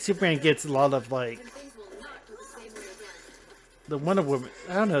 I feel like Superman gets a lot of like And things will not go the same way again. the Wonder Woman.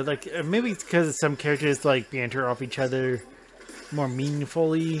 I don't know, like maybe it's because some characters like banter off each other more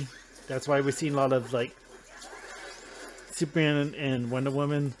meaningfully. That's why we're seeing a lot of like Superman and Wonder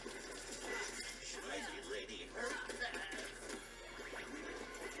Woman.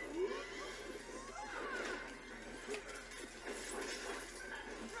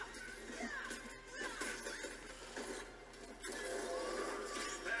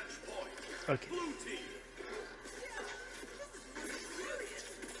 Okay.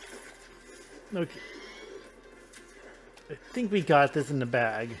 Okay. I think we got this in the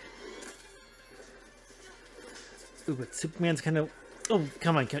bag. Ooh, but Superman's kind of... Oh,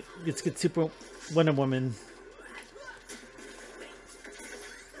 come on. Let's get Super Wonder Woman.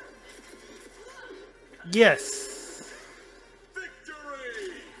 Yes!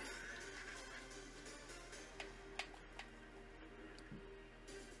 Victory!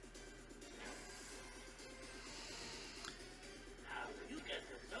 You get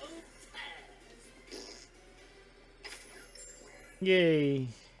to know Yay.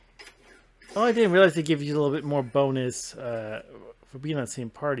 Oh, I didn't realize they give you a little bit more bonus for being on the same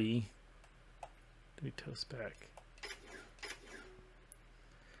party. Let me toast back.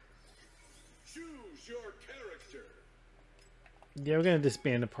 Choose your character. Yeah, we're going to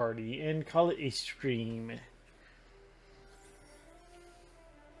disband the party and call it a stream.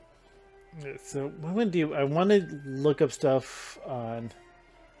 So what I'm going to do, I want to look up stuff on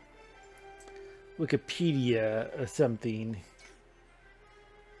Wikipedia or something.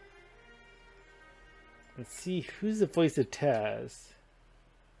 Let's see who's the voice of Taz.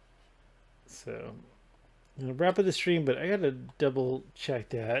 So I'm gonna wrap up the stream, but I gotta double check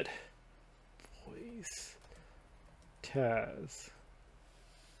that. Voice Taz.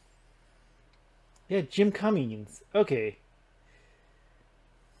 Yeah, Jim Cummings. Okay.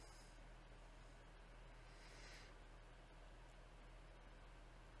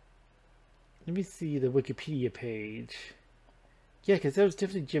 Let me see the Wikipedia page. Yeah, because that was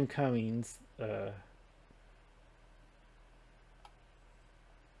definitely Jim Cummings.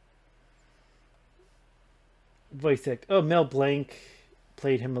 Voice act. Oh, Mel Blanc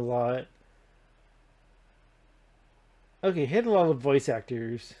played him a lot. Okay, he had a lot of voice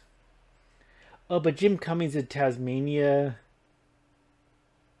actors. Oh, but Jim Cummings in Tasmania.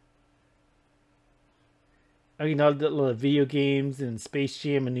 Oh, you know, a lot of video games and Space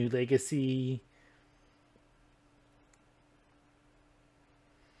Jam: A New Legacy.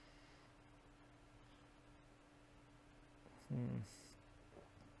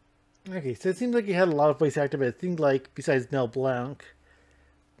 Okay, so it seems like he had a lot of voice acting, but it seemed like, besides Mel Blanc,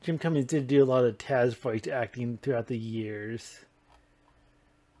 Jim Cummings did do a lot of Taz voice acting throughout the years.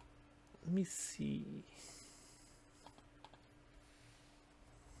 Let me see.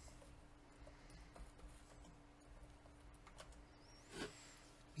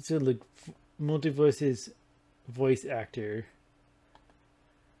 So look, MultiVersus voice actor.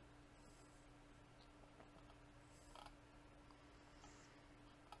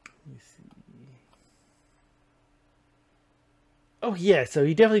 Let me see. Oh yeah, so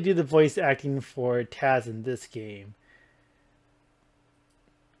he definitely did the voice acting for Taz in this game.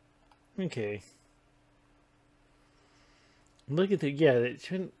 Okay. I'm looking through, yeah,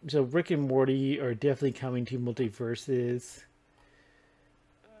 so Rick and Morty are definitely coming to MultiVersus.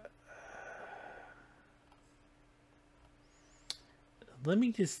 Let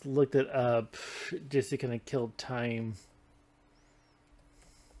me just look that up just to kind of kill time.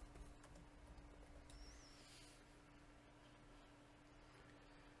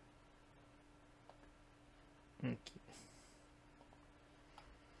 Okay.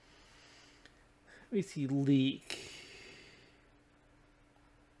 Let me see leak.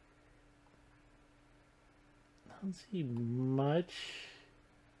 I don't see much.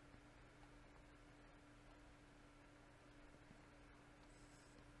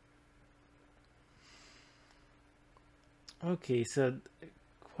 Okay, so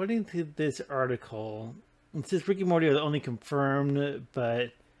according to this article, it says Rick and Morty are the only confirmed,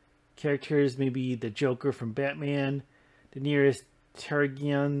 but characters may be the Joker from Batman, Daenerys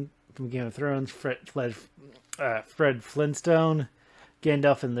Targaryen from Game of Thrones, Fred Flintstone,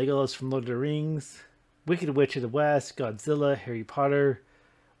 Gandalf and Legolas from Lord of the Rings, Wicked Witch of the West, Godzilla, Harry Potter,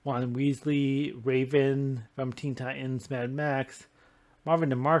 Ron Weasley, Raven from Teen Titans, Mad Max, Marvin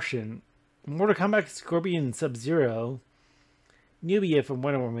the Martian, Mortal Kombat Scorpion and Sub-Zero, Nubia from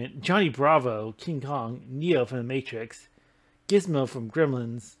Wonder Woman, Johnny Bravo, King Kong, Neo from The Matrix, Gizmo from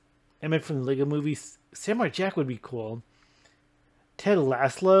Gremlins, Emmett from the Lego movies, Samurai Jack would be cool, Ted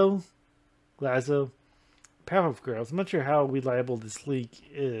Lasso, Powerpuff Girls. I'm not sure how reliable this leak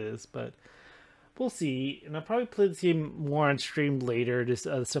is, but we'll see. And I'll probably play this game more on stream later, just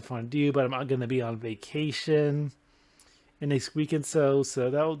other stuff I want to do, but I'm not going to be on vacation in next week and so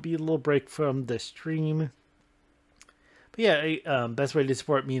that will be a little break from the stream. But yeah, best way to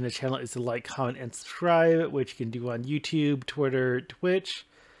support me and the channel is to like, comment, and subscribe, which you can do on YouTube, Twitter, Twitch,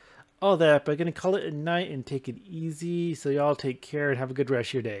 all that. But I'm going to call it a night and take it easy. So y'all take care and have a good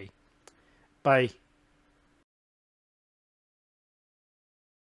rest of your day. Bye.